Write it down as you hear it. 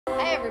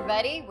Hi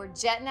everybody, we're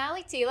Jet and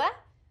Ali Tila.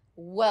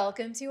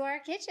 Welcome to our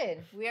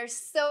kitchen. We are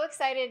so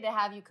excited to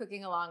have you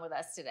cooking along with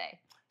us today.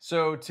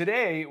 So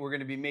today we're going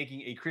to be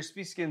making a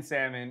crispy skin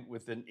salmon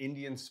with an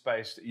Indian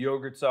spiced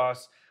yogurt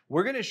sauce.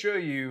 We're going to show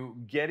you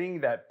getting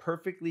that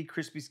perfectly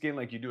crispy skin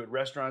like you do at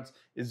restaurants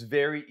is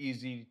very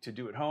easy to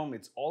do at home.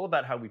 It's all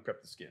about how we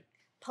prep the skin.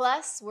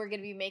 Plus, we're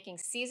going to be making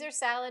Caesar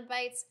salad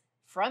bites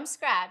from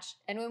scratch.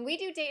 And when we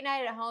do date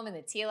night at home in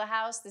the Tila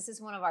house, this is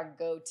one of our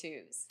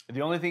go-tos. The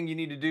only thing you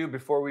need to do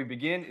before we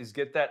begin is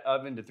get that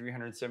oven to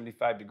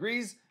 375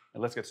 degrees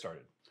and let's get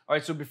started. All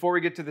right, so before we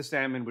get to the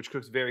salmon, which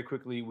cooks very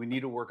quickly, we need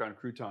to work on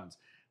croutons.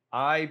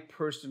 I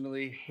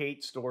personally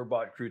hate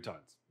store-bought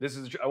croutons.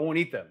 I won't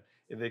eat them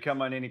if they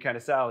come on any kind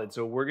of salad.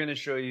 So we're gonna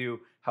show you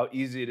how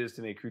easy it is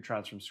to make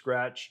croutons from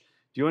scratch.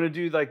 Do you want to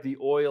do like the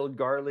oiled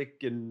garlic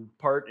and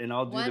part, and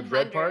I'll do the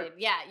bread part?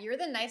 Yeah, you're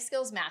the knife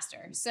skills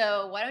master.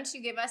 So why don't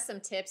you give us some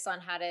tips on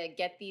how to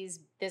get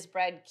this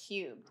bread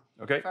cubed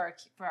for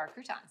our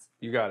croutons?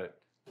 You got it.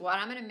 Well,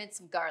 I'm gonna mince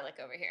some garlic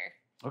over here.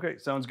 Okay,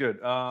 sounds good.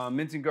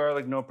 Mincing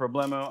garlic, no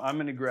problemo. I'm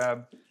gonna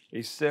grab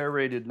a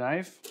serrated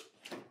knife.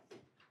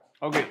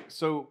 Okay,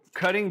 so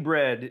cutting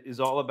bread is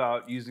all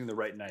about using the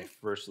right knife,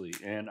 firstly.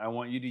 And I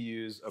want you to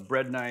use a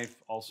bread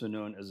knife, also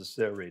known as a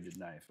serrated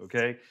knife,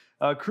 okay?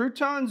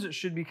 Croutons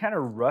should be kind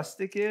of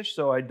rustic-ish,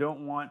 so I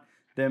don't want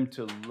them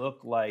to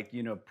look like,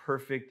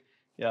 perfect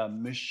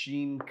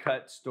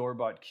machine-cut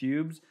store-bought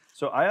cubes.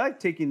 So I like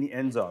taking the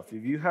ends off.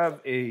 If you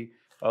have a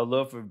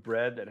loaf of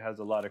bread that has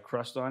a lot of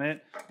crust on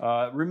it,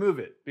 remove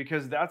it,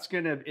 because that's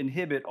gonna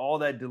inhibit all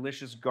that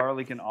delicious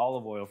garlic and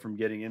olive oil from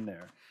getting in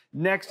there.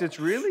 Next, it's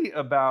really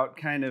about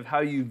kind of how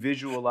you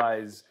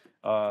visualize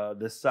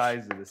the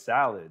size of the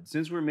salad.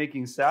 Since we're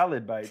making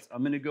salad bites,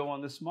 I'm gonna go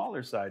on the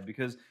smaller side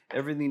because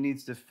everything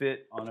needs to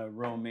fit on a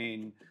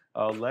romaine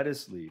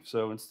lettuce leaf.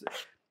 So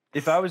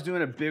if I was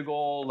doing a big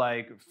old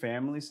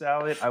family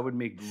salad, I would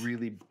make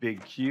really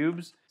big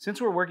cubes. Since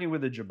we're working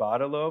with a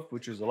ciabatta loaf,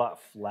 which is a lot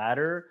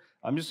flatter,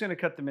 I'm just gonna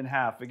cut them in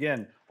half.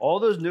 Again, all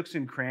those nooks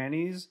and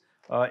crannies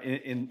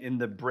in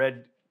the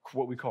bread,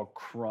 what we call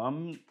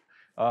crumb,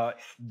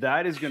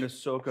 that is gonna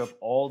soak up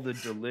all the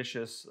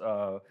delicious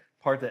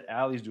part that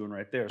Ali's doing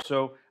right there.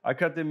 So I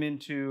cut them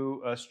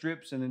into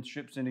strips and then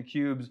strips into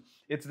cubes.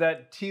 It's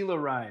that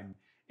Tila rhyme.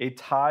 A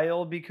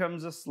tile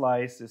becomes a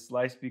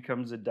slice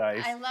becomes a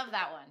dice. I love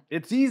that one.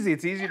 It's easy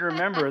to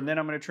remember. And then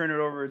I'm gonna turn it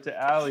over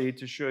to Ali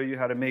to show you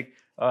how to make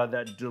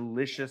that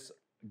delicious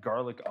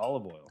garlic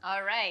olive oil.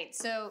 All right,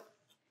 so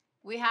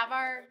we have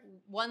our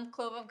 1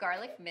 clove of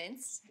garlic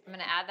minced. I'm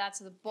gonna add that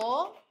to the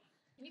bowl.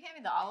 Can you hand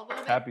me the olive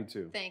oil? Happy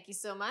to. Thank you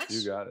so much.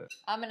 You got it.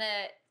 I'm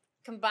gonna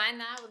combine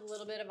that with a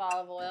little bit of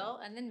olive oil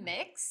and then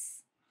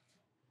mix.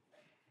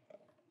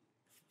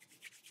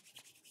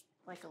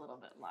 Like a lot of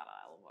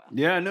olive oil.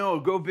 Yeah, no,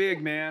 go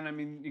big, man. I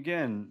mean,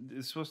 again,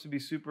 it's supposed to be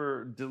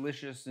super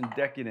delicious and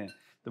decadent.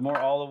 The more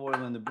olive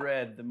oil in the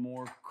bread, the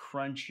more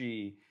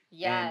crunchy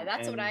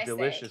that's what I say.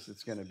 Delicious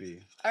it's gonna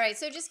be. All right,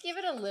 so just give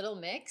it a little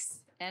mix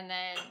and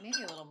then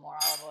maybe a little more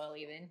olive oil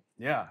even.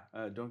 Yeah,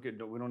 we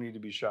don't need to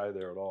be shy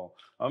there at all.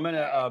 I'm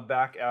gonna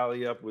back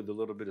Ali up with a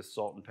little bit of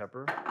salt and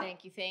pepper.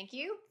 Thank you.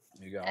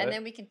 You got it. And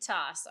then we can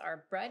toss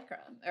our bread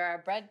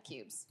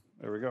cubes.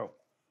 There we go.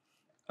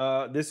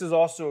 This is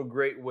also a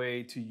great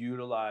way to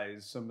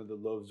utilize some of the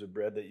loaves of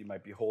bread that you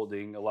might be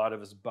holding. A lot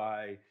of us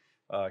buy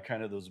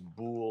kind of those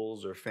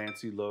boules or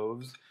fancy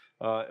loaves.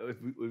 If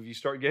you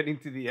start getting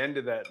to the end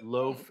of that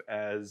loaf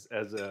as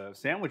a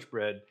sandwich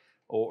bread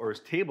or as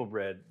table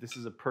bread, this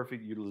is a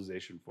perfect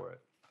utilization for it.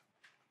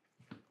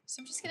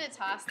 So I'm just gonna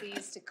toss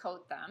these to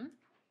coat them.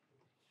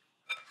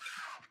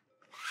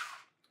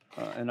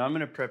 And I'm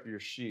gonna prep your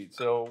sheet.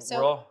 So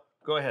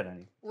go ahead,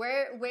 honey.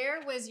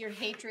 Where was your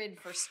hatred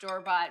for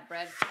store-bought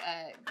bread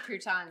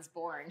croutons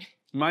born?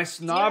 My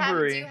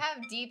snobbery. Do you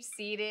have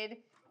deep-seated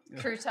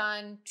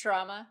crouton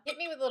trauma? Hit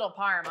me with a little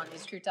parm on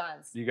these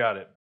croutons. You got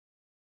it.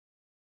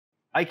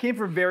 I came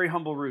from very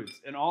humble roots,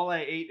 and all I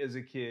ate as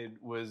a kid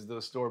was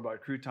those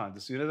store-bought croutons.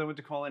 As soon as I went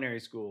to culinary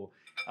school,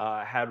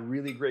 had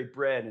really great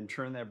bread and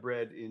turned that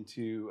bread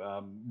into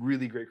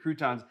really great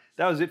croutons.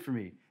 That was it for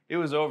me. It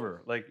was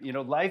over.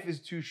 Life is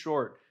too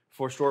short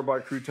for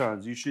store-bought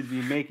croutons. You should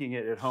be making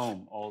it at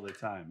home all the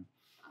time.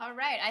 All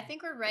right, I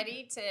think we're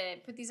ready to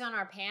put these on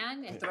our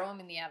pan and throw them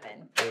in the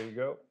oven. There you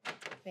go.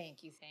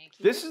 Thank you.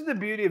 This is the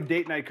beauty of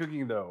date night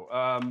cooking, though.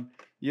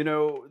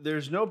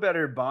 There's no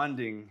better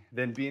bonding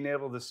than being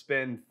able to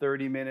spend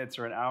 30 minutes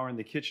or an hour in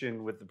the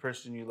kitchen with the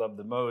person you love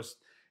the most.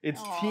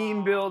 It's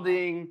team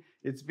building.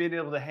 It's being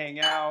able to hang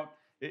out.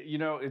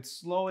 It's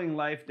slowing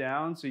life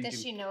down.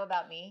 Does she know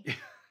about me?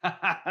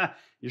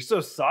 You're so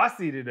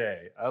saucy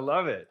today. I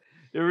love it.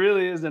 It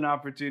really is an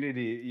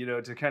opportunity,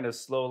 to kind of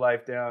slow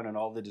life down and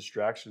all the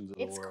distractions of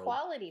the world. It's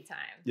quality time.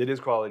 It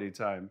is quality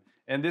time.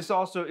 And this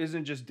also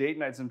isn't just date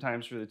night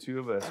sometimes for the two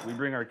of us. We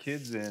bring our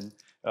kids in,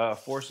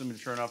 force them to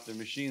turn off their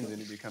machines,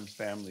 and it becomes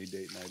family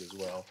date night as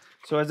well.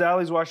 So as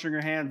Ali's washing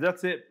her hands,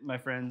 that's it, my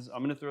friends.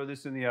 I'm going to throw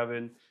this in the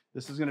oven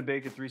This is gonna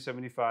bake at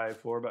 375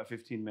 for about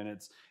 15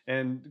 minutes.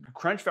 And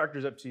crunch factor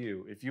is up to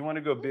you. If you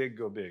wanna go big,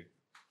 go big.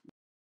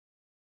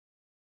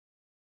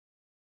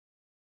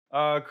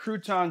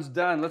 Croutons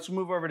done. Let's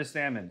move over to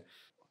salmon.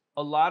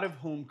 A lot of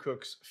home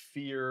cooks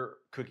fear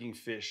cooking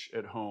fish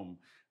at home.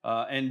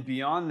 And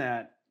beyond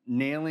that,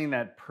 nailing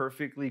that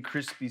perfectly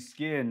crispy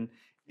skin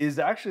is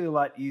actually a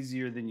lot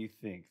easier than you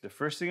think. The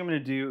first thing I'm gonna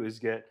do is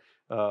get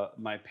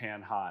my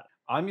pan hot.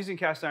 I'm using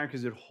cast iron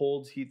because it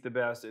holds heat the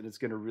best and it's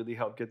gonna really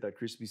help get that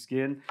crispy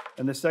skin.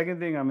 And the second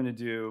thing I'm gonna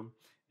do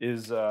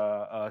is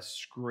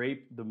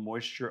scrape the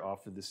moisture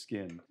off of the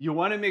skin. You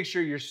wanna make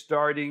sure you're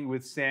starting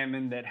with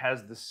salmon that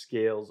has the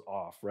scales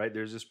off, right?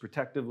 There's this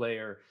protective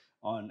layer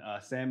on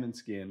salmon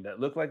skin that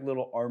look like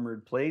little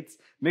armored plates.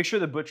 Make sure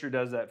the butcher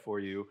does that for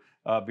you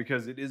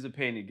because it is a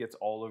pain. It gets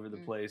all over the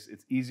place.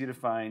 It's easy to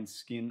find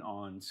skin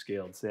on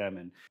scaled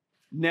salmon.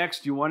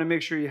 Next, you wanna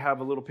make sure you have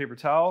a little paper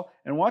towel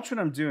and watch what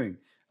I'm doing.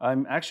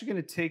 I'm actually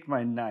gonna take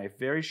my knife,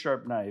 very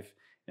sharp knife,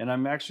 and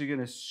I'm actually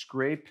gonna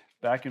scrape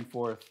back and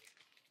forth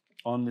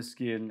on the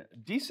skin,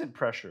 decent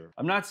pressure.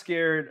 I'm not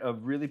scared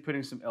of really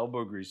putting some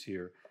elbow grease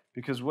here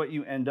because what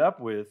you end up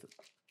with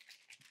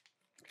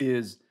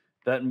is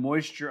that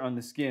moisture on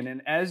the skin.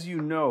 And as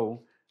you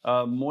know,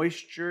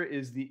 moisture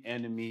is the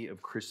enemy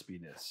of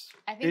crispiness.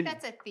 I think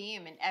that's a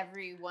theme in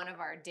every one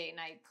of our date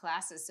night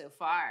classes so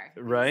far.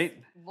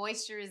 Right?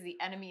 Moisture is the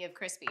enemy of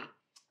crispy.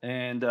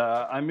 And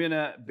I'm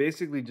gonna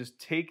basically just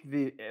take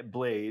the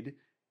blade,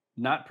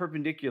 not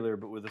perpendicular,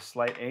 but with a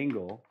slight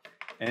angle,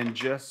 and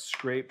just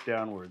scrape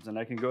downwards. And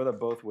I can go that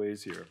both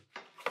ways here.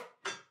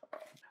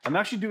 I'm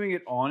actually doing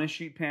it on a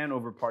sheet pan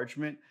over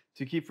parchment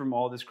to keep from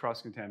all this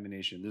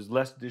cross-contamination. There's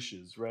less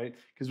dishes, right?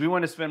 Because we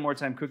want to spend more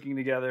time cooking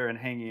together and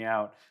hanging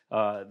out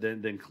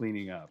than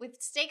cleaning up.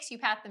 With steaks, you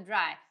pat them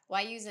dry.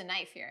 Why use a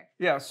knife here?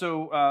 Yeah,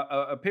 so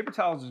a paper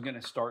towel is going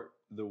to start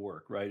the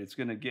work, right? It's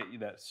going to get you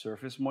that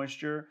surface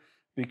moisture.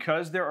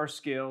 Because there are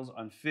scales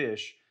on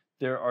fish,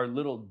 there are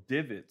little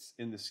divots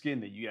in the skin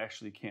that you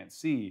actually can't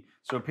see.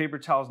 So a paper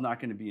towel is not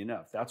going to be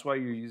enough. That's why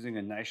you're using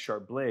a nice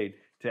sharp blade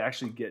to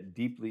actually get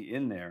deeply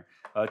in there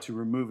to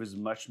remove as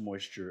much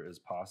moisture as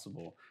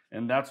possible.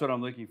 And that's what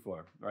I'm looking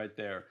for right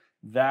there.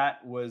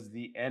 That was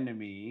the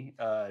enemy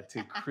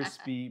to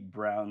crispy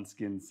brown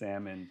skin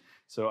salmon.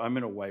 So I'm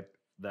going to wipe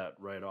that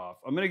right off.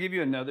 I'm going to give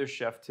you another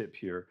chef tip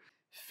here.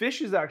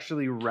 Fish is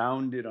actually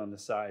rounded on the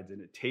sides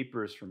and it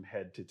tapers from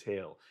head to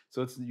tail.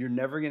 So you're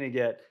never gonna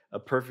get a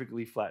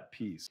perfectly flat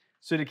piece.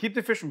 So to keep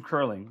the fish from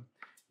curling,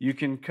 you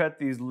can cut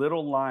these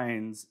little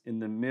lines in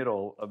the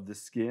middle of the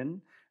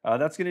skin.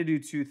 That's gonna do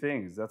two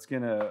things. That's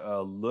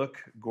gonna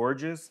look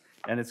gorgeous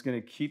and it's gonna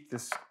keep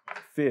this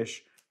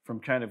fish from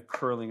kind of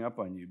curling up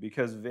on you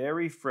because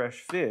very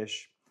fresh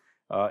fish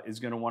is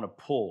gonna wanna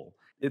pull.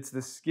 It's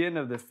the skin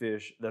of the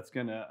fish that's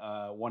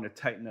gonna wanna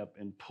tighten up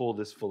and pull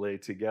this fillet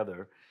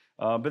together.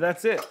 But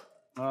that's it.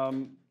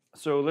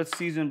 So let's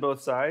season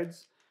both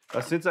sides.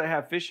 Since I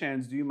have fish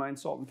hands, do you mind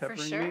salt and pepper?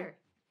 For sure.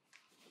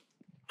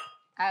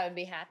 I would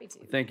be happy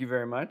to. Thank you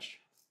very much.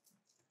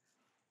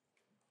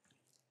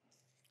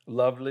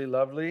 Lovely,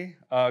 lovely.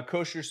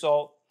 Kosher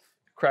salt,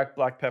 cracked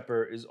black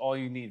pepper is all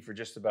you need for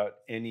just about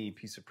any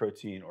piece of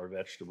protein or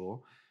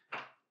vegetable.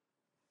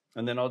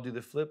 And then I'll do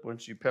the flip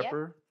once you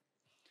pepper. Yep.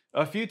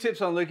 A few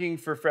tips on looking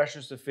for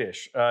freshness of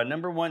fish.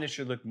 Number one, it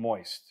should look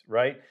moist,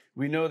 right?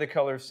 We know the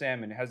color of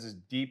salmon. It has this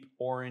deep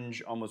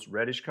orange, almost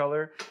reddish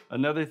color.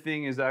 Another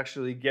thing is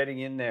actually getting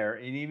in there,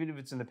 and even if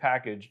it's in the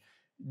package,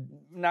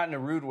 not in a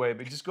rude way,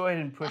 but just go ahead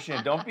and push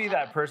in. Don't be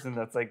that person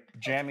that's like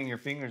jamming your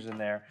fingers in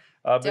there.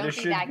 But don't it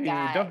should be,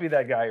 don't be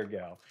that guy or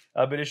gal.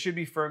 But it should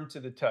be firm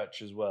to the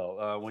touch as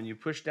well. When you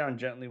push down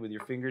gently with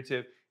your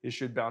fingertip, it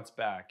should bounce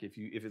back. If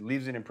it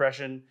leaves an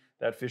impression,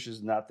 that fish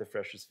is not the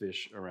freshest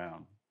fish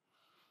around.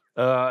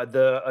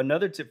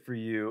 Another tip for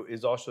you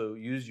is also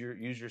use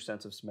your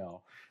sense of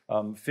smell.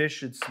 Fish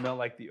should smell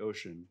like the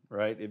ocean,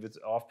 right? If it's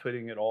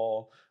off-putting at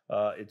all,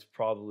 it's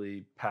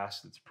probably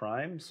past its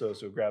prime. So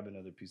grab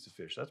another piece of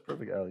fish. That's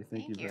perfect, Ali.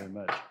 Thank you very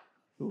much.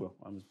 Ooh,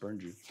 I almost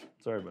burned you.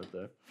 Sorry about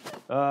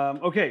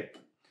that. Okay.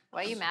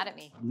 Why are you mad at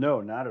me?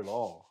 No, not at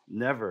all.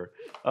 Never.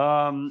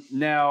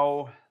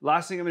 Now,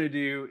 last thing I'm going to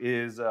do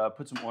is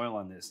put some oil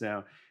on this.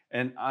 Now,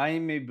 and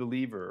I'm a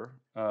believer,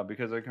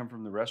 because I come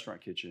from the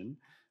restaurant kitchen,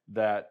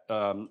 that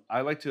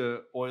I like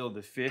to oil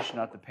the fish,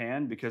 not the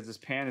pan, because this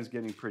pan is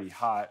getting pretty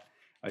hot.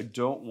 I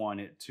don't want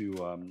it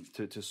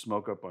to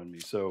smoke up on me.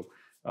 So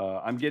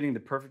I'm getting the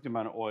perfect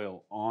amount of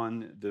oil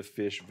on the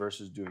fish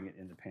versus doing it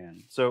in the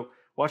pan. So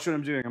watch what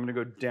I'm doing. I'm going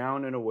to go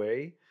down and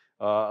away,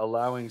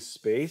 allowing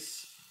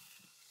space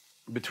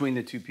between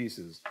the two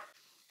pieces.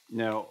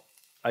 Now,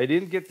 I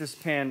didn't get this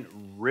pan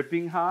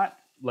ripping hot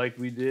like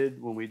we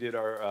did when we did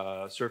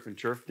our surf and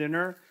turf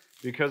dinner,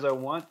 because I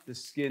want the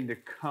skin to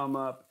come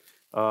up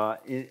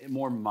in a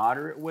more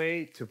moderate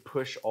way to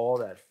push all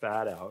that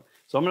fat out.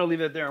 So I'm going to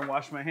leave it there and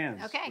wash my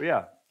hands. Okay. But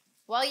yeah.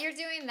 While you're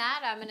doing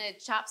that, I'm going to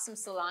chop some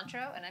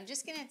cilantro, and I'm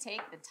just going to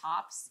take the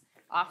tops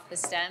off the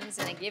stems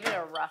and then give it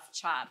a rough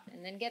chop,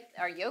 and then get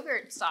our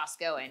yogurt sauce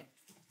going.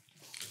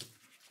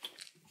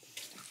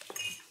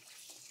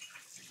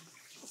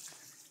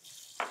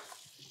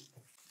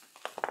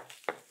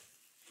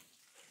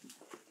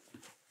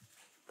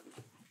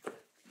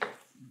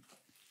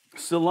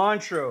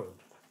 Cilantro.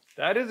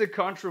 That is a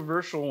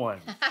controversial one.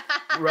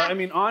 Right? I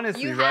mean,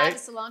 honestly, You right? have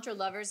cilantro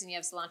lovers and you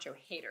have cilantro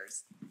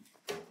haters.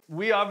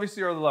 We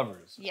obviously are the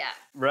lovers. Yeah.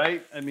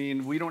 Right? I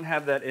mean, we don't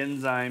have that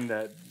enzyme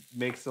that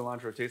makes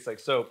cilantro taste like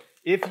soap.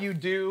 If you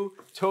do,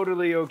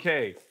 totally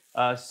okay.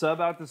 Sub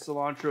out the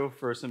cilantro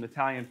for some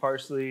Italian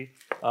parsley.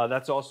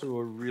 That's also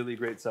a really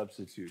great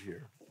substitute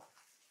here.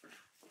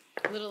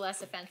 A little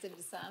less offensive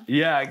to some.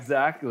 Yeah,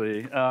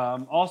 exactly.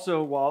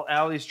 Also, while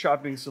Ali's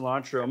chopping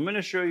cilantro, I'm going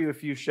to show you a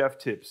few chef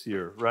tips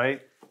here,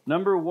 right?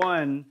 Number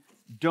one,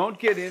 don't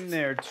get in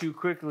there too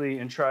quickly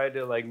and try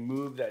to like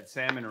move that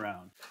salmon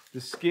around.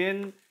 The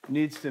skin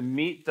needs to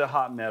meet the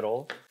hot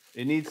metal.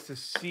 It needs to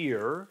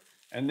sear,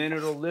 and then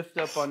it'll lift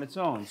up on its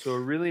own. So a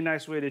really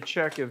nice way to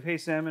check if, hey,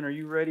 salmon, are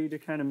you ready to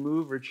kind of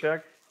move or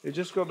check? Is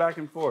just go back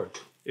and forth.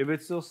 If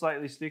it's still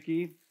slightly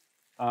sticky,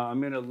 I'm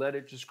going to let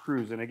it just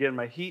cruise. And again,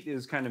 my heat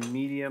is kind of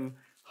medium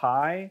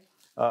high,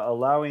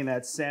 allowing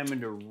that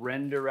salmon to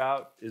render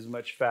out as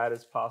much fat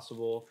as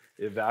possible,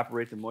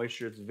 evaporate the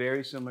moisture. It's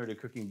very similar to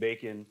cooking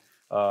bacon.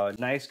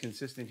 Nice,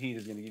 consistent heat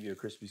is going to give you a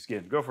crispy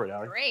skin. Go for it,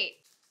 Ali. Great.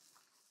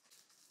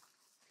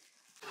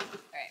 All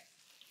right.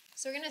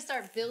 So we're going to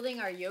start building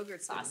our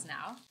yogurt sauce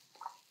now.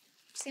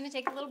 Just going to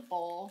take a little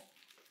bowl.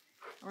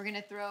 We're going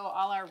to throw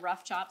all our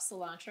rough chopped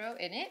cilantro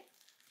in it.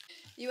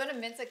 You want to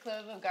mince a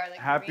clove of garlic?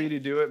 Happy to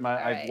do it.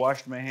 Right. I've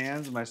washed my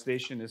hands. My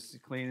station is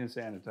clean and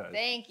sanitized.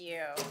 Thank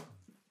you.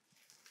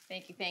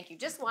 Thank you, thank you.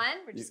 Just one.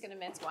 We're just going to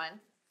mince one.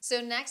 So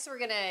next we're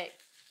going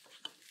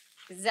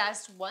to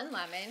zest one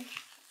lemon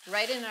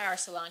right into our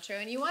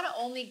cilantro. And you want to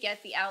only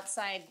get the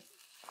outside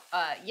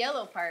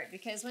yellow part,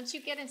 because once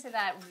you get into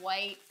that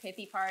white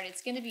pithy part,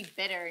 it's going to be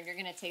bitter and you're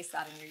going to taste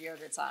that in your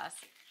yogurt sauce.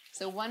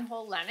 So one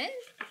whole lemon.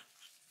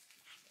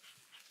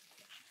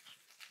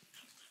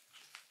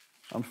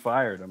 I'm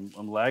fired.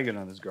 I'm lagging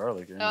on this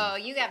garlic. Oh,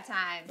 you got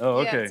time.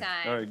 Oh, you okay. have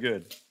time. All right,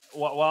 good.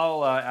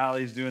 While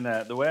Ali's doing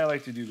that, the way I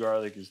like to do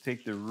garlic is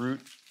take the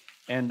root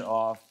end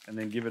off and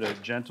then give it a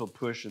gentle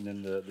push, and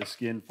then the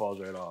skin falls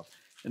right off.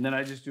 And then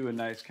I just do a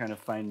nice kind of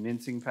fine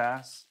mincing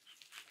pass,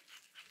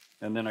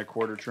 and then I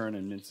quarter churn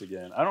and mince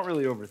again. I don't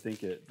really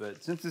overthink it,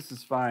 but since this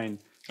is fine,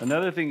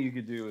 another thing you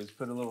could do is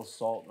put a little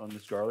salt on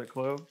this garlic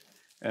clove,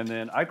 and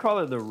then I call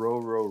it the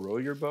row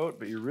your boat,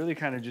 but you're really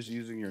kind of just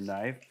using your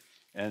knife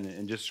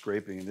and just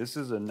scraping. And this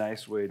is a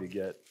nice way to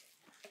get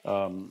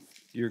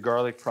your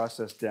garlic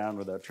processed down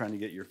without trying to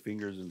get your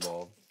fingers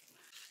involved.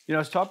 You know,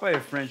 I was taught by a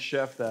French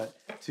chef that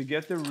to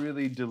get the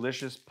really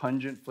delicious,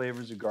 pungent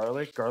flavors of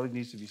garlic, garlic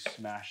needs to be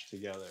smashed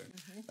together.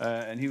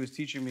 And he was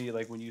teaching me,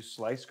 like, when you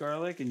slice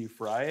garlic and you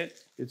fry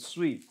it, it's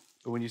sweet.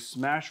 But when you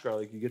smash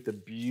garlic, you get the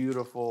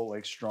beautiful,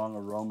 like, strong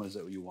aromas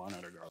that you want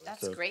out of garlic.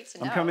 That's great to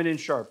know. I'm coming in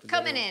sharp.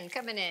 Coming in.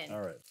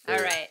 All right. All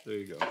right. There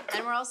you go.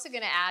 And we're also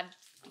going to add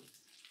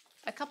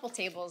a couple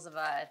tables of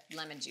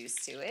lemon juice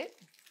to it.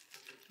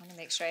 I want to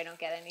make sure I don't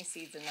get any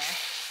seeds in there.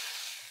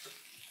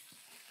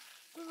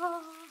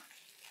 Oh.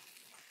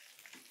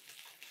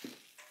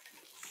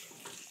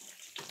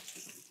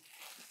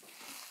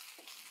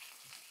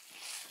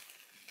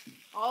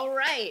 All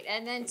right,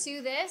 and then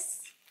to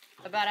this,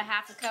 about a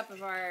half a cup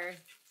of our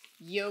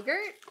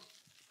yogurt.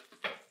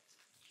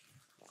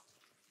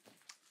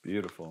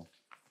 Beautiful.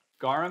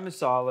 Garam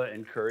masala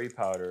and curry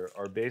powder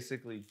are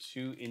basically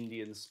two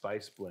Indian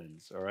spice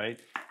blends, all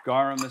right?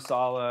 Garam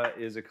masala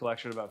is a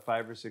collection of about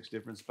 5 or 6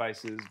 different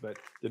spices, but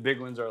the big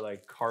ones are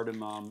like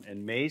cardamom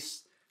and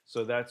mace.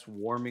 So that's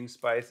warming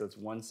spice. That's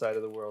one side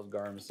of the world,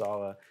 garam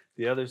masala.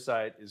 The other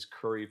side is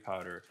curry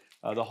powder.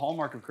 The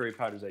hallmark of curry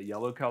powder is that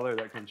yellow color.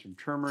 That comes from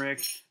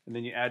turmeric. And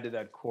then you add to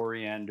that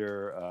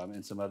coriander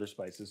and some other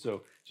spices.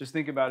 So just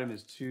think about them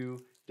as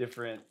two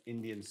different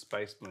Indian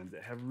spice blends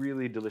that have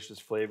really delicious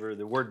flavor.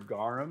 The word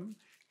garam,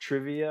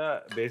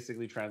 trivia,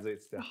 basically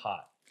translates to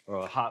hot,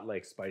 or hot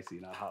like spicy,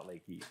 not hot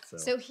like heat.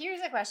 So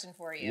here's a question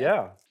for you.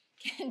 Yeah.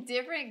 Can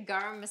different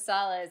garam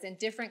masalas and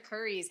different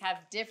curries have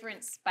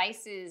different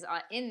spices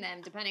in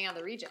them depending on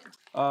the region?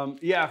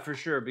 Yeah, for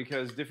sure,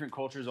 because different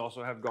cultures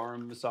also have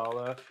garam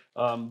masala.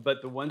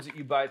 But the ones that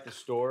you buy at the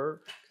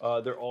store,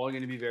 they're all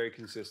going to be very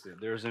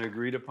consistent. There's an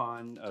agreed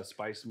upon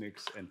spice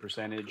mix and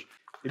percentage.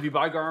 If you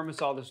buy garam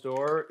masala at the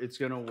store, it's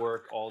going to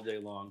work all day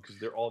long because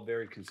they're all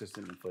very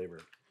consistent in flavor.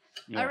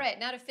 Yeah. All right,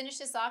 now to finish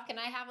this off, can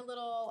I have a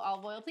little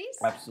olive oil, please?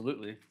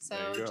 Absolutely. So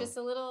just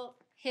a little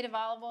hit of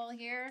olive oil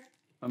here.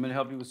 I'm going to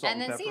help you with salt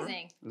and pepper. And then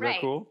seasoning. Is that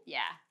cool? Yeah.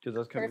 Because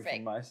that's coming Perfect.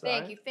 from my side.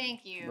 Thank you,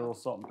 thank you. A little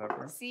salt and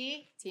pepper.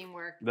 See?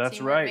 Teamwork. That's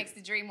Teamwork right. makes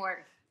the dream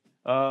work.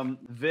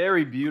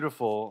 Very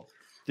beautiful.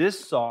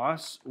 This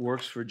sauce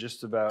works for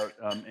just about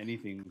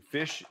anything.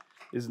 Fish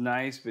is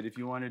nice, but if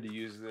you wanted to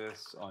use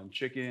this on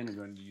chicken, or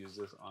going to use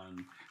this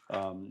on,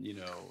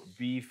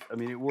 beef, I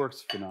mean, it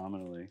works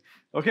phenomenally.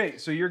 Okay,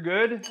 so you're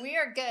good? We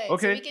are good.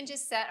 Okay. So we can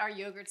just set our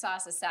yogurt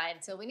sauce aside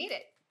until we need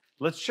it.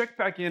 Let's check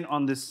back in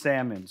on this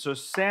salmon. So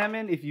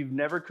salmon, if you've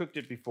never cooked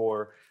it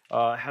before,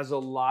 has a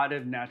lot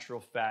of natural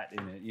fat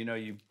in it. You know,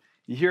 you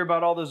hear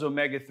about all those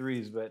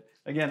omega-3s, but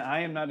again, I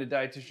am not a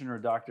dietitian or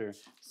a doctor.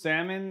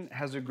 Salmon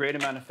has a great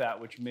amount of fat,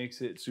 which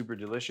makes it super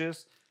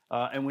delicious.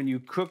 And when you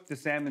cook the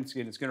salmon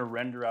skin, it's gonna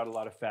render out a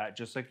lot of fat,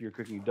 just like you're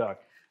cooking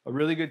duck. A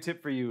really good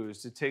tip for you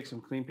is to take some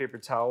clean paper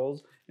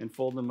towels and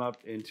fold them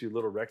up into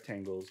little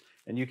rectangles,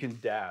 and you can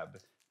dab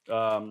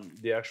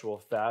the actual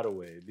fat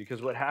away.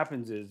 Because what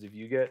happens is if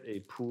you get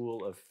a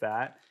pool of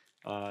fat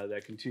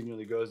that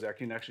continually goes, that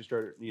can actually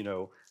start,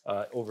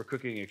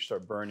 overcooking, it can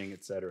start burning,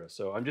 etc.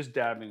 So I'm just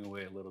dabbing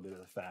away a little bit of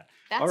the fat.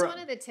 That's one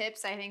of the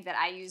tips I think that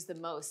I use the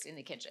most in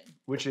the kitchen.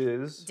 Which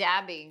is?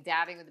 Dabbing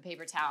with the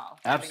paper towel,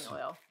 dabbing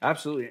oil.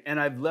 Absolutely. And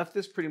I've left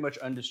this pretty much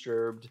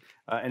undisturbed.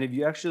 And if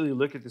you actually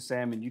look at the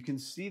salmon, you can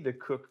see the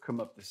cook come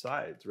up the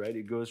sides, right?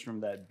 It goes from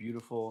that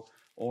beautiful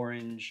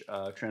orange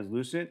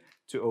translucent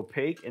to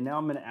opaque. And now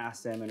I'm gonna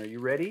ask salmon, are you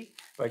ready?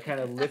 By kind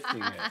of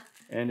lifting it.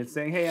 And it's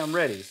saying, hey, I'm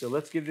ready. So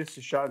let's give this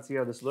a shot and see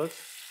how this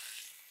looks.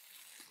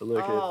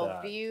 Look at that. Oh,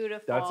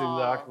 beautiful. That's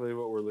exactly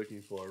what we're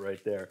looking for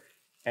right there.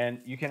 And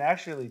you can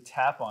actually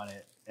tap on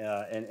it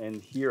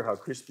and hear how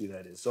crispy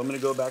that is. So I'm gonna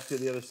go back to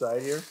the other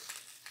side here.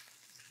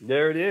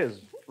 There it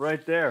is,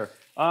 right there.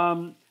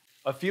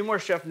 A few more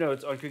chef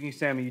notes on cooking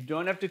salmon. You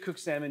don't have to cook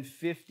salmon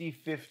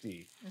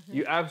 50-50.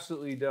 You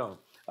absolutely don't.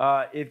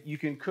 If you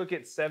can cook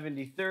it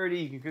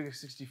 70-30, you can cook it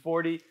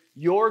 60-40.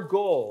 Your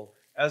goal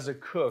as a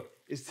cook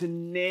is to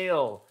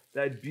nail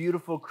that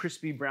beautiful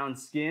crispy brown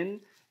skin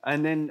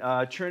and then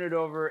turn it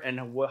over, and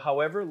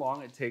however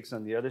long it takes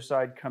on the other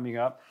side coming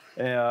up,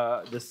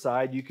 the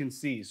side you can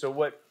see. So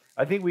what,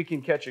 I think we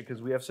can catch it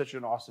because we have such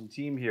an awesome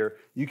team here.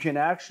 You can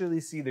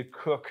actually see the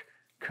cook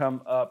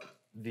come up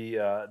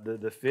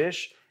the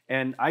fish,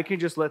 and I can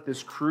just let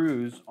this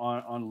cruise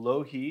on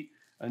low heat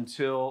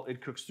until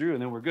it cooks through,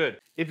 and then we're good.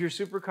 If you're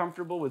super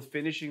comfortable with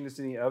finishing this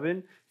in the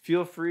oven,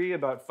 feel free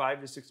about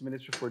 5 to 6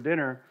 minutes before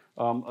dinner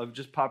of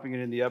just popping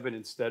it in the oven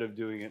instead of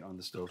doing it on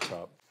the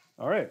stovetop.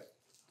 All right.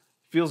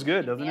 Feels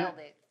good, doesn't it? Nailed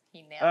it.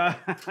 He nailed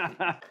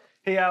it.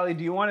 Hey, Ali,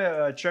 do you want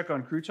to check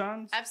on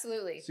croutons?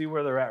 Absolutely. See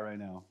where they're at right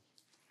now.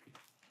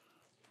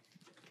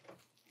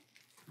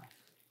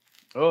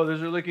 Oh,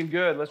 those are looking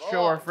good. Let's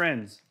show our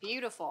friends.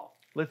 Beautiful.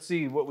 Let's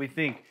see what we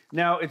think.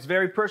 Now, it's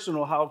very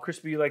personal how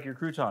crispy you like your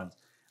croutons.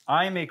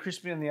 I'm a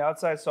crispy on the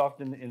outside, soft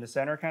in the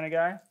center kind of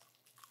guy.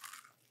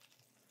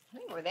 I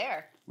think we're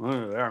there.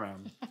 Oh, there,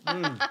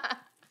 man.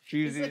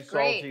 Cheesy,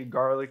 salty,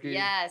 garlicky.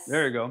 Yes.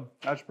 There you go.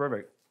 That's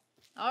perfect.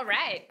 All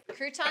right.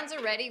 Croutons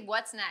are ready.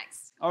 What's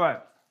next? All right.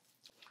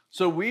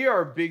 So we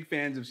are big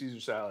fans of Caesar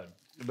salad,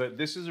 but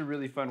this is a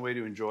really fun way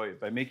to enjoy it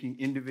by making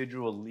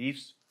individual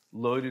leaves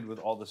loaded with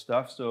all the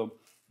stuff. So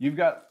you've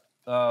got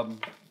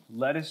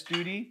lettuce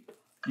duty.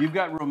 You've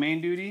got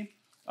romaine duty.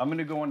 I'm going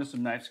to go into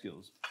some knife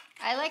skills.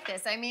 I like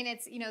this. I mean,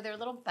 it's, they're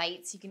little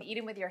bites. You can eat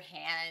them with your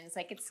hands.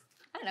 Like it's,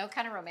 I don't know,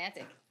 kind of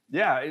romantic.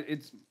 Yeah,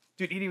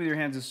 dude, eating with your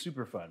hands is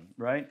super fun,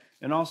 right?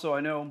 And also, I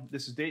know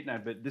this is date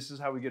night, but this is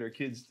how we get our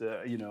kids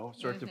to,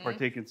 start to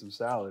partake in some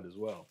salad as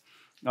well.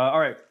 All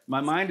right,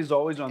 my mind is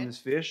always on this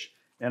fish,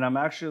 and I'm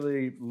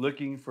actually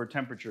looking for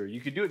temperature.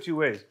 You could do it two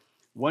ways.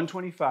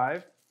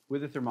 125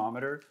 with a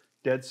thermometer,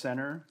 dead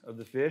center of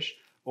the fish,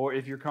 or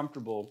if you're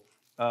comfortable,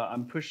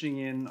 I'm pushing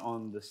in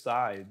on the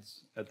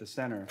sides at the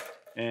center,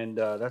 and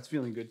that's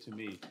feeling good to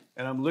me.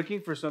 And I'm looking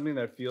for something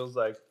that feels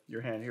like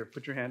your hand. Here,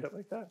 put your hand up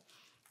like that.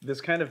 This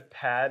kind of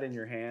pad in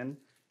your hand,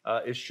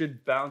 it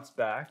should bounce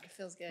back. It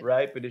feels good.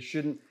 Right, but it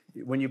shouldn't,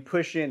 when you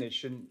push in, it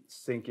shouldn't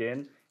sink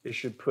in. It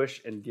should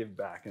push and give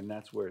back, and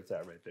that's where it's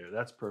at right there.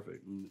 That's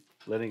perfect, and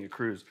letting it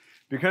cruise.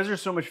 Because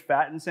there's so much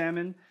fat in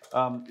salmon,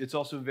 it's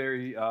also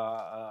very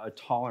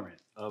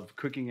tolerant of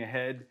cooking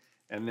ahead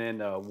and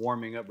then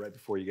warming up right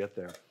before you get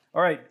there.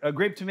 All right,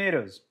 grape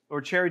tomatoes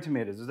or cherry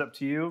tomatoes is up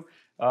to you.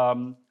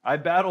 I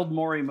battled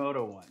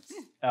Morimoto once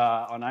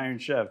on Iron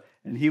Chef,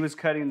 and he was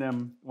cutting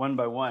them one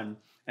by one.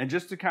 And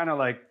just to kind of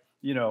like,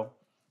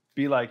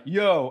 be like,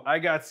 yo, I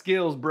got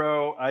skills,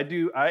 bro.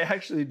 I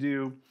actually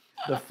do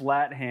the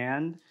flat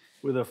hand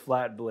with a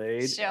flat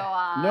blade. Show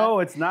off. No,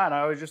 it's not.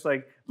 I was just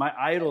like, my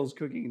idol's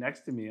cooking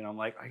next to me, and I'm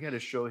like, I got to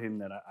show him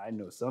that I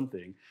know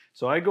something.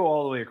 So I go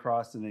all the way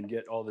across and then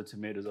get all the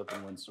tomatoes up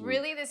in one swoop.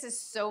 Really, this is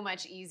so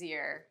much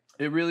easier.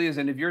 It really is.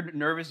 And if you're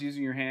nervous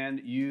using your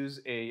hand, use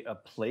a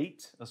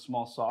plate, a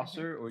small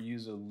saucer, or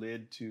use a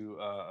lid to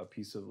a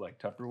piece of like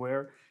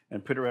Tupperware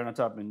and put it right on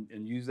top and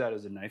use that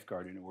as a knife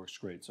guard, and it works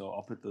great. So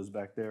I'll put those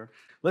back there.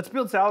 Let's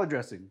build salad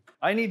dressing.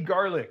 I need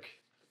garlic.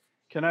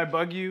 Can I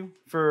bug you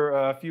for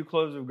a few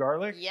cloves of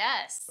garlic?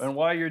 Yes. And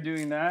while you're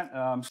doing that,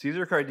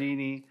 Cesar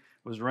Cardini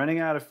was running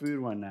out of food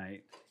one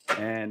night,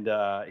 and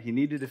he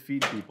needed to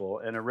feed people,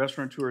 and a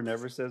restaurateur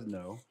never says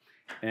no.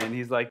 And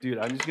he's like, dude,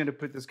 I'm just going to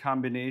put this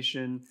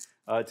combination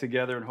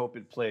together and hope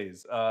it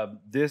plays.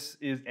 This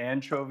is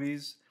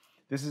anchovies.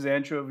 This is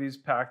anchovies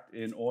packed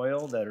in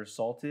oil that are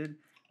salted.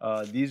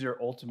 These are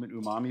ultimate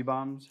umami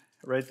bombs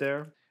right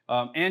there.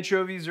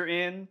 Anchovies are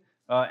in.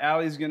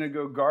 Allie's going to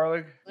go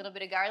garlic. A little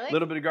bit of garlic? A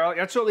little bit of garlic.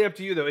 That's totally up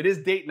to you, though. It is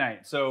date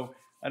night, so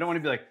I don't want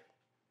to be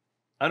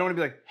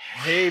like,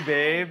 hey,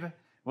 babe,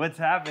 what's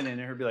happening?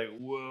 And her be like,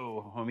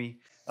 whoa, homie.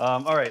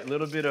 All right, a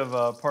little bit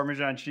of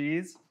Parmesan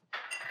cheese.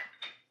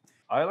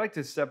 I like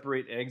to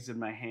separate eggs in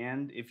my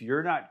hand. If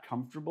you're not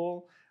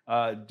comfortable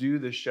do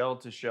the shell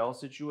to shell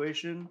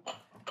situation.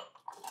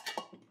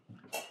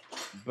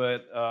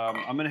 But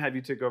I'm gonna have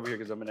you take over here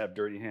because I'm gonna have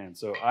dirty hands.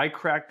 So I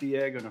cracked the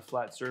egg on a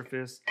flat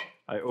surface.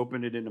 I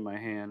opened it into my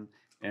hand,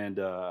 and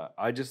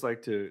I just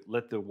like to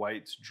let the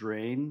whites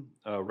drain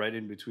right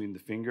in between the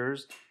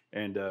fingers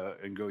and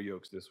go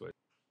yolks this way.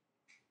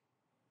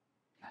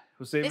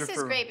 We'll save This it is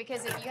for, great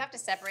because if you have to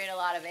separate a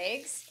lot of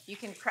eggs, you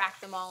can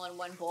crack them all in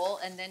one bowl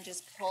and then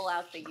just pull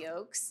out the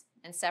yolks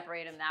and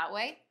separate them that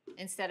way.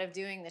 Instead of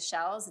doing the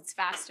shells, it's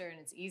faster and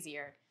it's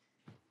easier.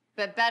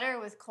 But better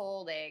with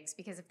cold eggs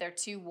because if they're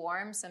too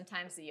warm,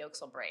 sometimes the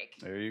yolks will break.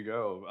 There you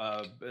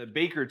go.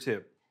 Baker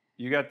tip.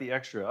 You got the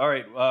extra. All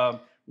right.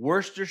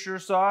 Worcestershire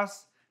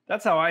sauce.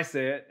 That's how I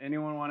say it.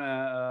 Anyone want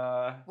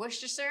to?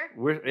 Worcestershire?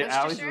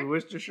 Ali's with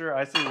Worcestershire.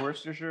 I say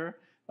Worcestershire.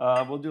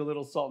 We'll do a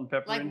little salt and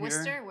pepper like in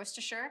here.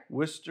 Worcestershire.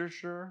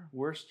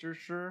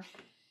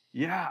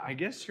 Yeah, I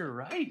guess you're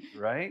right,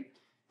 right?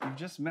 You've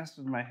just messed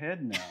with my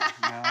head now.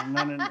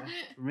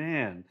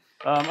 Man.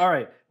 All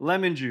right,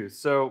 lemon juice.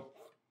 So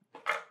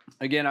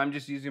again, I'm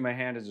just using my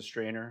hand as a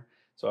strainer.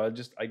 So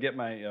I get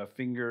my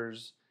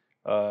fingers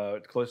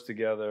close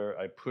together.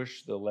 I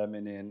push the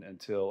lemon in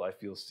until I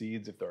feel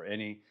seeds, if there are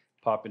any,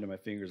 pop into my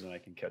fingers, and I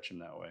can catch them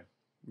that way.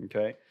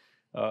 Okay.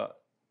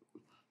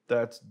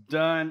 That's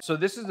done. So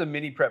this is a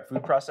mini prep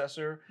food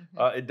processor.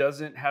 It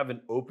doesn't have an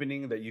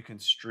opening that you can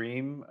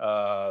stream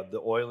the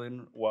oil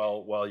in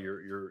while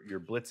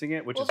you're blitzing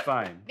it, which is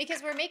fine.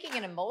 Because we're making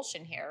an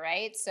emulsion here,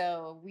 right?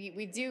 So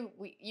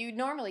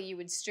normally you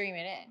would stream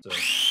it in. So,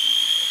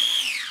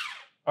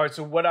 all right.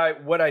 So what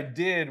I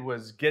did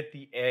was get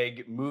the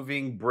egg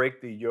moving,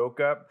 break the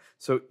yolk up,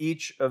 so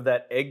each of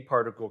that egg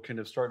particle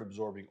can start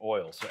absorbing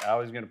oil. So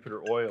Allie's going to put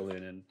her oil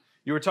in, and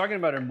you were talking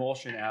about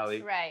emulsion,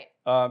 Allie. Right.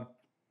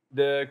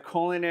 The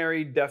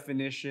culinary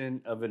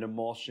definition of an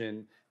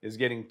emulsion is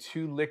getting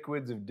two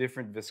liquids of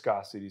different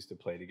viscosities to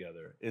play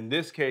together. In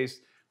this case,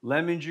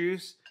 lemon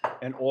juice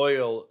and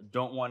oil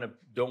don't want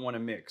to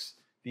mix.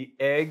 The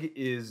egg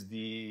is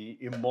the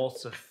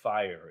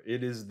emulsifier.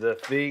 It is the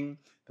thing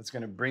that's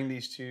going to bring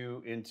these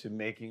two into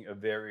making a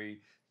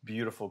very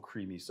beautiful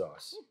creamy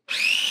sauce.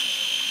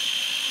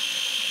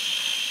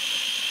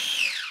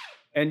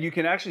 And you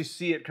can actually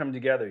see it come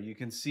together. You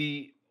can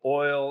see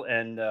oil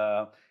and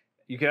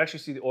you can actually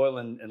see the oil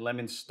and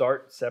lemon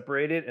start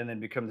separated and then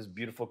become this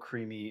beautiful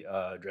creamy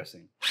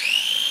dressing.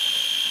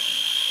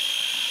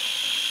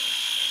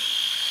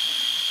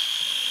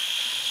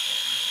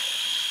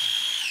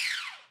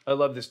 I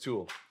love this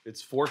tool.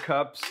 It's 4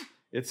 cups.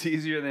 It's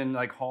easier than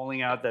like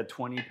hauling out that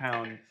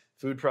 20-pound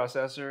food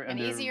processor, and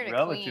easier they're to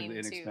relatively clean,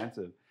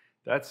 inexpensive. Too.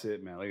 That's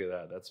it, man. Look at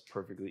that. That's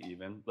perfectly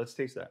even. Let's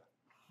taste that.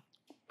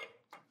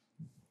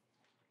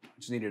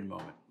 Just needed a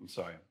moment. I'm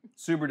sorry.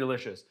 Super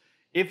delicious.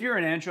 If you're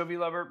an anchovy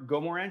lover, go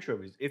more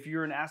anchovies. If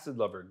you're an acid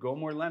lover, go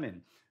more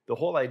lemon. The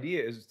whole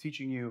idea is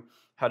teaching you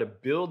how to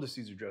build the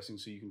Caesar dressing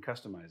so you can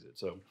customize it.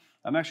 So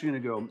I'm actually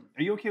going to go.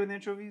 Are you okay with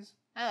anchovies?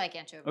 I like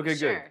anchovies. Okay,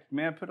 sure. good.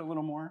 May I put a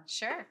little more?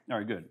 Sure. All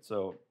right, good.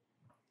 So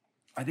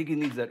I think it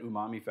needs that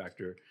umami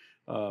factor.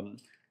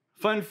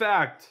 Fun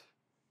fact,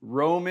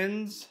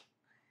 Romans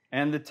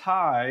and the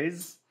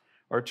Thais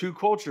are 2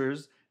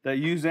 cultures that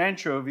use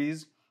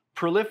anchovies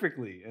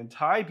prolifically, and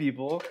Thai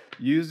people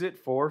use it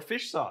for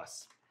fish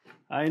sauce.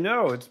 I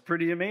know, it's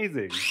pretty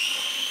amazing.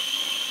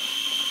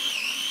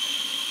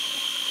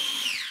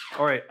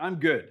 All right, I'm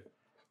good.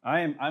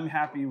 I'm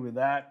happy with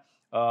that.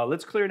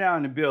 Let's clear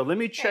down and build. Let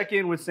me check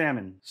in with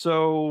salmon.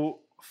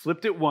 So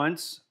flipped it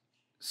once.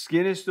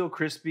 Skin is still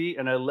crispy,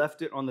 and I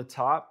left it on the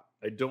top.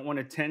 I don't want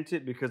to tent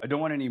it because I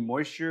don't want any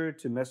moisture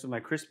to mess with my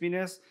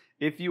crispiness.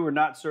 If you were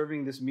not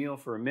serving this meal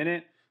for a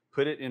minute,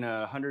 put it in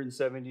a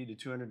 170 to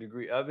 200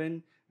 degree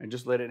oven and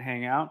just let it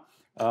hang out.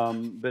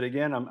 But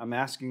again, I'm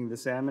asking the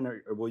salmon,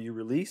 or will you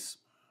release?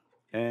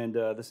 And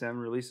the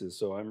salmon releases,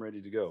 so I'm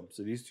ready to go.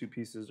 So these 2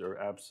 pieces are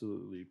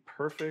absolutely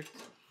perfect.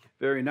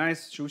 Very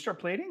nice. Should we start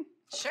plating?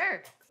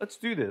 Sure. Let's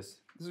do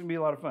this. This is gonna be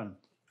a lot of fun.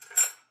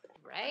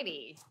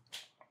 Righty.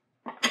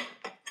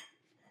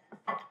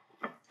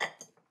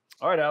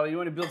 All right, Allie, you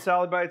want to build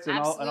salad bites, and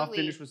Absolutely. I'll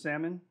finish with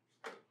salmon?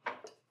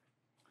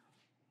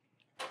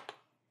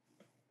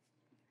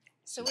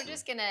 So we're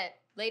just gonna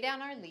lay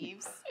down our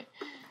leaves,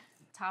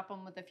 top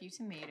them with a few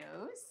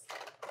tomatoes.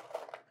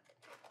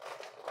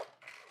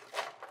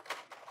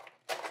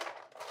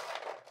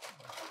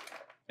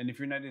 And if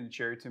you're not into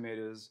cherry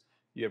tomatoes,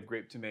 you have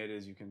grape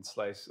tomatoes. You can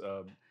slice.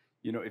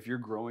 If you're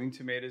growing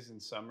tomatoes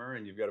in summer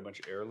and you've got a bunch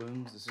of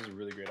heirlooms, this is a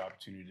really great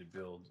opportunity to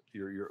build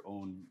your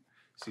own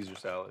Caesar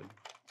salad.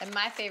 And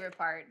my favorite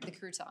part, the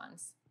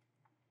croutons.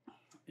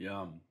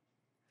 Yum.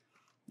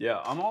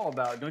 Yeah, I'm all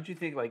about. Don't you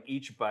think like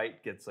each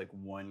bite gets like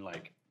one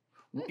like.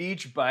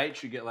 Each bite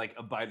should get like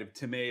a bite of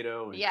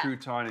tomato and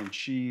crouton and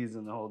cheese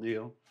and the whole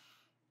deal.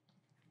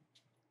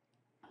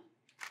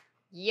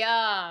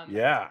 Yum.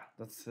 Yeah,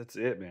 that's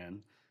it,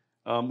 man.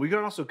 We can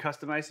also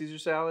customize Caesar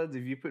salads.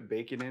 If you put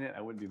bacon in it,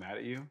 I wouldn't be mad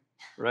at you,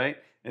 right?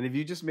 And if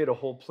you just made a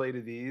whole plate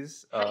of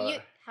these,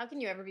 how can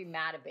you ever be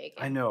mad at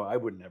bacon? I know, I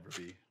would never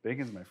be.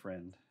 Bacon's my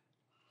friend.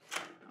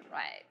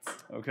 Right.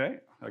 Okay,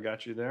 I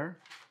got you there.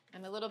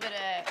 And a little bit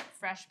of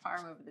fresh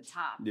parm over the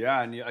top.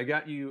 Yeah, and I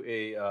got you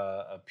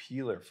a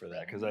peeler for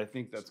that because I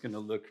think that's going to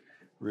look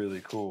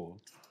really cool.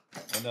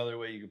 Another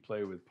way you could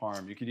play with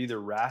parm, you could either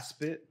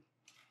rasp it.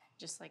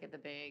 Just like at the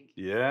big.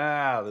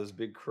 Yeah, those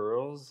big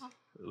curls.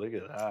 Look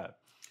at that.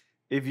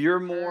 If you're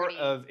more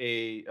of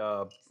a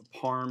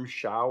parm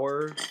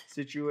shower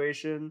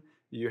situation,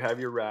 you have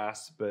your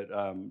rasp, but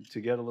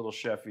to get a little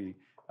chefy,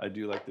 I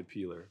do like the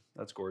peeler.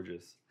 That's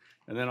gorgeous.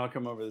 And then I'll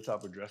come over the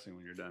top with dressing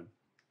when you're done.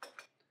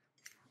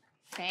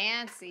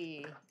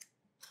 Fancy.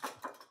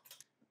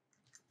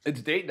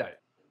 It's date night.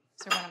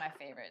 These are one of my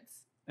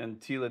favorites. And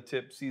Tila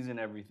tip, season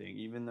everything.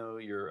 Even though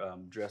your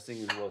dressing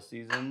is well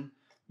seasoned,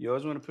 you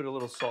always want to put a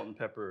little salt and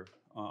pepper,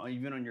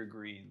 even on your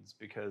greens,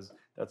 because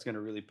that's going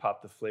to really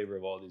pop the flavor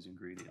of all these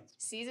ingredients.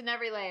 Season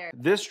every layer.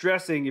 This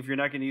dressing, if you're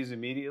not going to use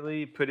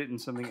immediately, put it in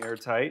something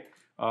airtight.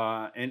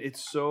 And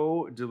it's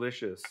so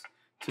delicious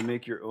to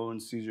make your own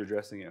Caesar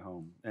dressing at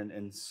home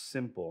and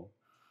simple.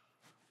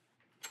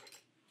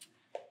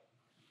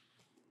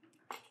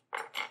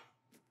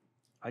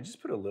 I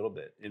just put a little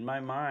bit. In my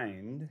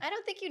mind, I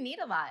don't think you need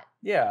a lot.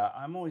 yeah,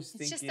 I'm always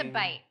thinking It's just a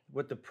bite.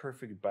 what the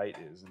perfect bite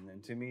is. And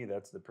then to me,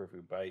 that's the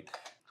perfect bite.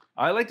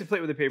 I like to play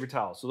with a paper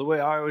towel. So the way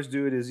I always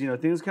do it is,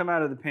 things come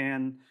out of the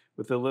pan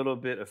with a little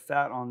bit of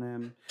fat on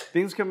them.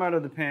 Things come out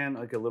of the pan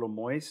like a little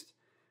moist.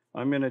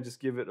 I'm going to just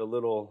give it a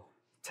little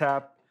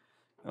tap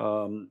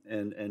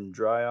and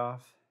dry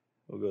off.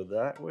 We'll go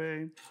that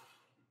way.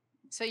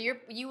 So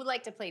you would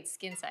like to play it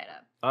skin side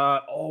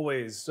up?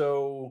 Always.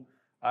 So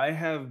I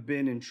have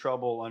been in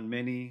trouble on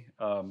many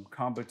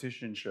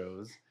competition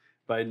shows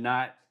by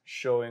not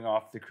showing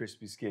off the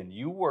crispy skin.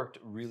 You worked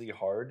really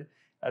hard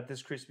at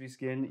this crispy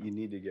skin. You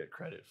need to get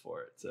credit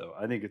for it. So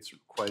I think it's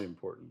quite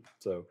important.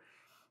 So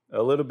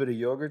a little bit of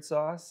yogurt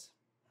sauce.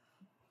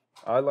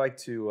 I like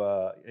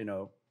to,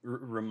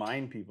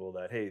 remind people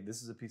that, hey,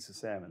 this is a piece of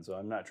salmon. So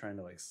I'm not trying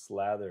to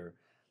slather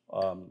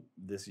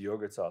this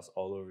yogurt sauce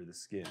all over the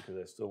skin because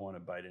I still want to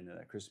bite into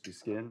that crispy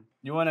skin.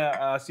 You want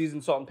to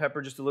season salt and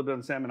pepper just a little bit on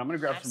the salmon. I'm going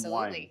to grab some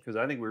wine because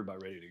I think we're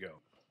about ready to go.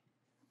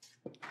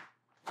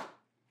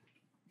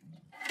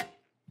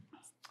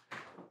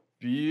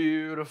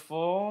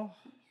 Beautiful.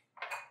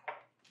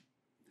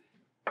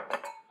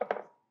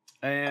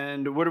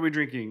 And what are we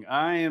drinking?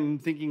 I am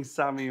thinking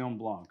Sauvignon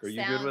Blanc. Are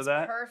you good with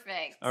that?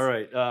 Perfect. All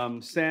right.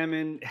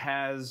 Salmon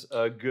has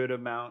a good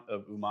amount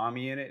of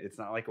umami in it. It's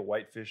not like a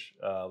whitefish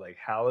like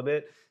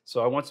halibut.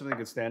 So I want something that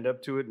can stand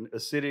up to it. And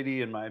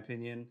acidity, in my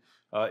opinion,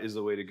 is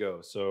the way to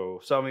go.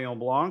 So Sauvignon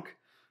Blanc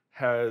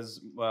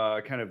has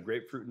kind of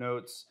grapefruit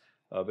notes,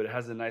 but it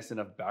has a nice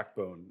enough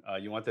backbone.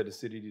 You want that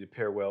acidity to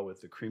pair well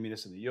with the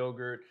creaminess of the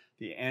yogurt,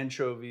 the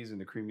anchovies,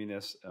 and the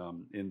creaminess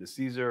in the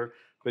Caesar.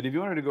 But if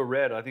you wanted to go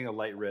red, I think a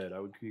light red.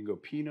 You can go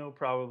Pinot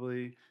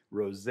probably,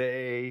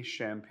 Rosé,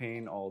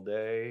 Champagne all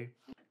day.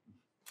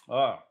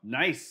 Oh,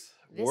 nice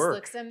work. This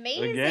looks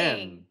amazing.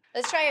 Again.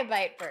 Let's try a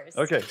bite first.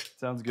 Okay,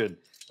 sounds good.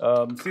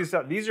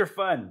 These are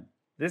fun.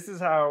 This is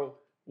how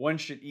one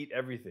should eat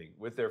everything,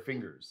 with their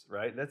fingers,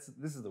 right? This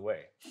is the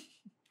way.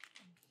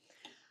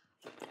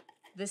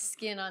 The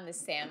skin on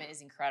this salmon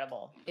is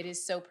incredible. It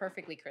is so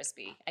perfectly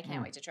crispy. I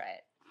can't wait to try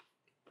it.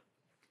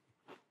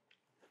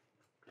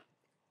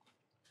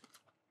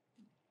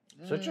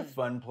 Such a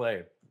fun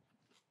play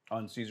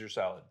on Caesar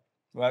salad.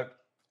 Right?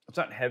 It's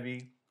not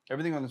heavy.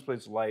 Everything on this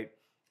plate's light.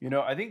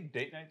 I think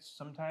date nights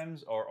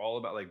sometimes are all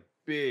about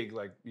big,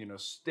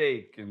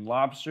 steak and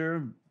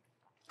lobster.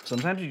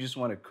 Sometimes you just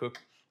want to cook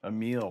a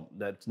meal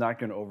that's not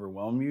going to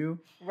overwhelm you.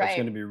 Right. That's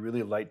going to be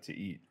really light to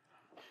eat.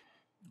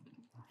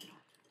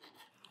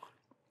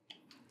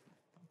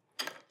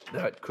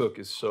 That cook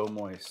is so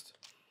moist.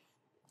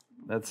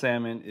 That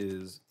salmon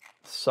is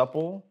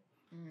supple.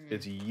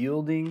 It's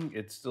yielding.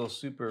 It's still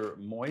super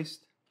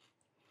moist.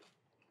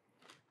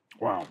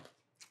 Wow.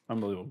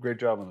 Unbelievable. Great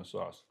job on the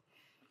sauce.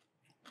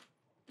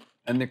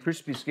 And the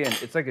crispy skin,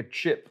 it's like a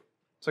chip.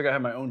 It's like I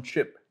have my own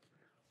chip.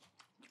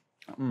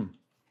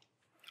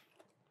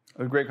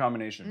 A great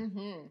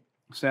combination.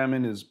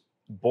 Salmon is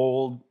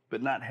bold,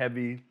 but not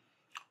heavy.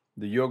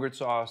 The yogurt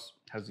sauce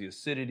has the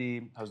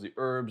acidity, has the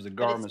herbs, the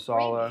garam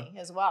masala. Creamy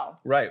as well.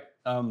 Right.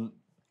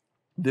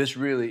 This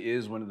really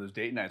is one of those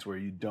date nights where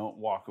you don't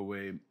walk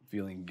away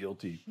feeling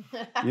guilty.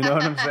 You know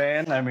what I'm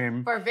saying? I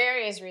mean, for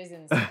various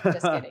reasons.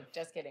 Just kidding.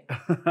 Just kidding.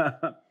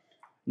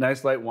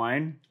 Nice light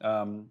wine.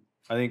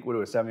 I think what it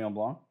was, Sauvignon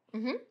Blanc.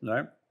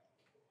 Right.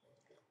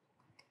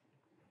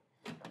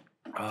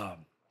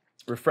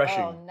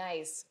 Refreshing. Oh,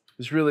 nice.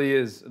 This really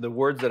is, the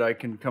words that I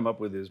can come up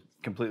with is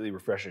completely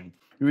refreshing.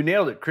 We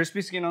nailed it.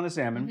 Crispy skin on the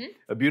salmon,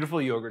 a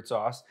beautiful yogurt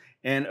sauce,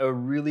 and a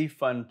really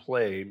fun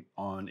play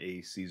on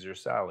a Caesar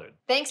salad.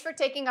 Thanks for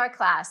taking our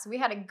class. We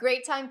had a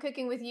great time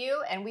cooking with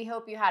you, and we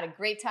hope you had a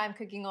great time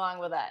cooking along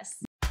with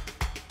us.